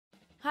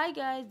Hi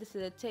guys, this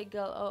is a Tech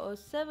Girl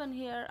 007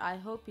 here. I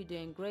hope you're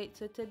doing great.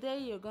 So today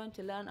you're going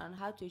to learn on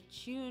how to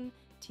tune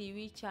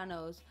TV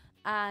channels,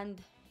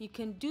 and you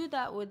can do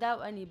that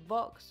without any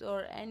box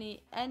or any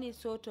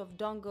sort of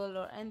dongle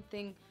or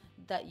anything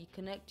that you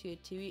connect to your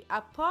TV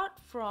apart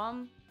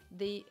from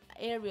the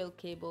aerial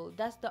cable.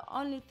 That's the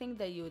only thing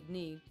that you would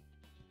need.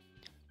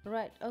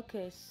 Right,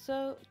 okay,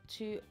 so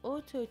to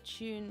auto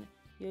tune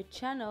your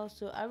channel,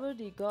 so I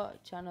already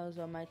got channels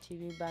on my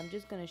TV, but I'm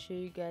just going to show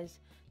you guys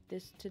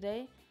this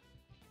today.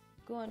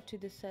 Go on to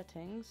the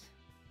settings,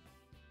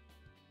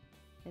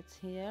 it's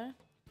here,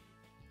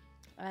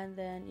 and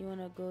then you want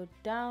to go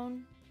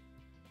down.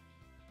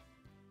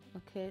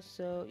 Okay,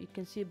 so you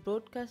can see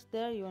broadcast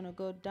there. You want to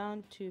go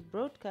down to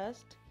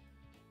broadcast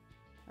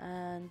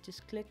and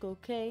just click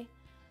OK.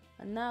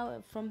 And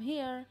now from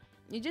here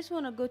you just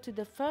want to go to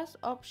the first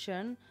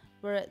option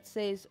where it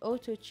says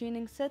auto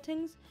tuning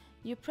settings.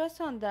 You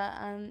press on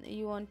that and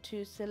you want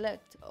to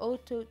select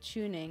auto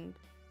tuning.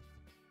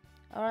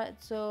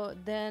 Alright, so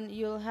then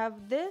you'll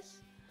have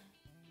this.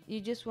 You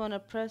just want to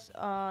press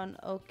on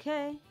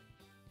OK,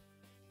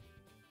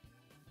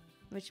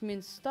 which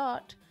means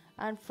start,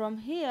 and from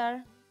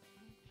here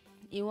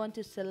you want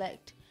to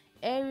select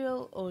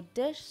aerial or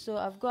dish. So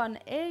I've got an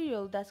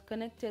aerial that's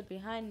connected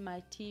behind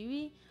my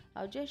TV.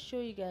 I'll just show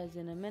you guys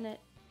in a minute.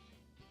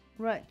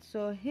 Right,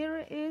 so here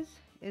it is.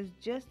 It's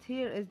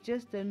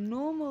just a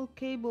normal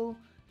cable,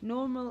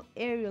 normal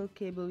aerial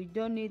cable. You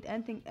don't need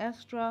anything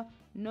extra,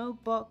 no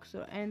box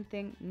or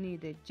anything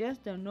needed,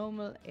 just a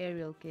normal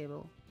aerial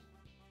cable.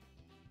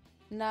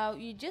 Now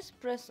you just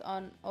press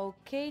on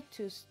OK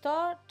to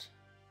start,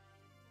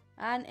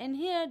 and in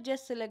here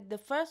just select the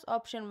first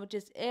option, which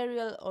is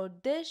aerial or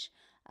dish,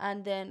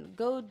 and then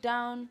go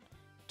down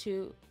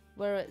to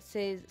where it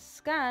says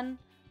scan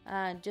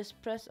and just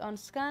press on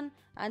scan,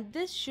 and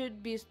this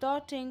should be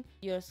starting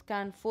your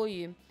scan for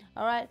you.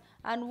 Alright,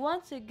 and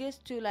once it gets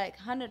to like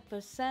 100%,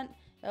 it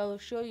will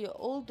show you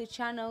all the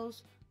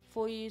channels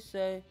for you,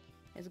 so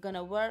it's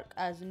gonna work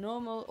as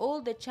normal.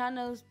 All the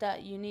channels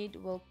that you need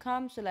will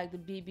come, so like the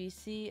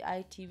BBC,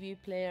 ITV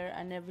player,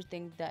 and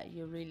everything that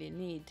you really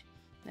need.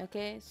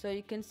 Okay, so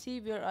you can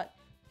see we're at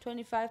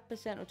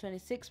 25% or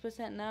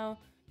 26% now,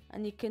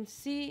 and you can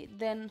see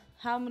then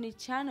how many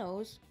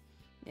channels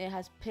it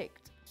has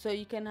picked. So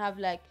you can have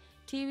like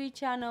TV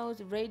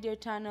channels, radio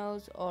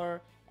channels, or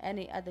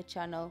any other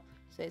channel.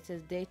 So it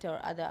says data or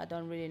other, I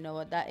don't really know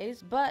what that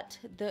is, but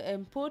the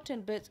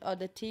important bits are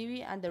the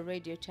TV and the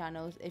radio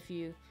channels if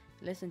you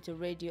listen to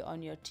radio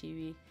on your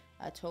TV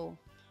at all.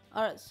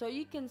 Alright, so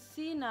you can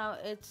see now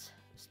it's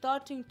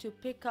starting to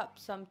pick up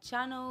some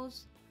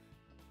channels,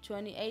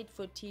 28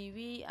 for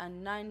TV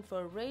and 9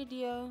 for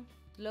radio,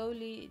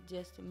 slowly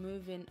just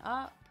moving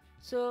up.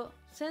 So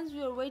since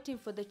we are waiting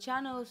for the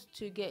channels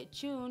to get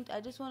tuned,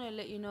 I just want to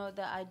let you know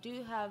that I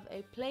do have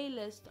a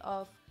playlist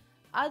of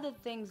other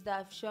things that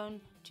I've shown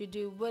to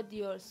do with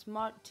your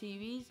smart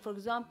TVs. For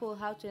example,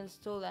 how to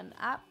install an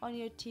app on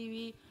your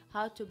TV,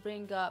 how to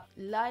bring up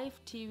live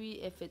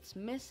TV if it's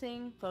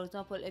missing, for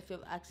example if you've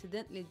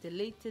accidentally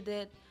deleted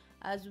it,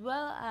 as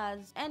well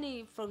as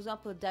any, for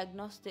example,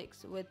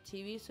 diagnostics with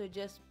TV. So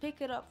just pick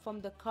it up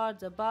from the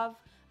cards above,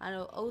 and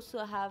I'll also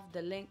have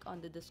the link on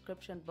the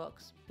description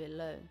box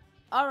below.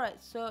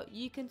 Alright, so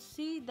you can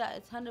see that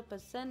it's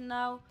 100%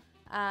 now,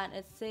 and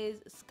it says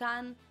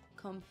scan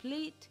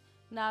complete.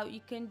 Now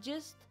you can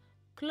just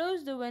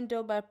close the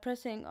window by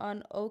pressing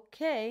on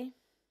OK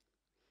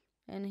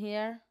in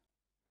here,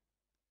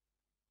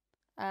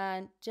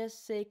 and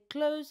just say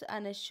close,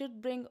 and it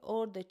should bring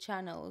all the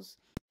channels.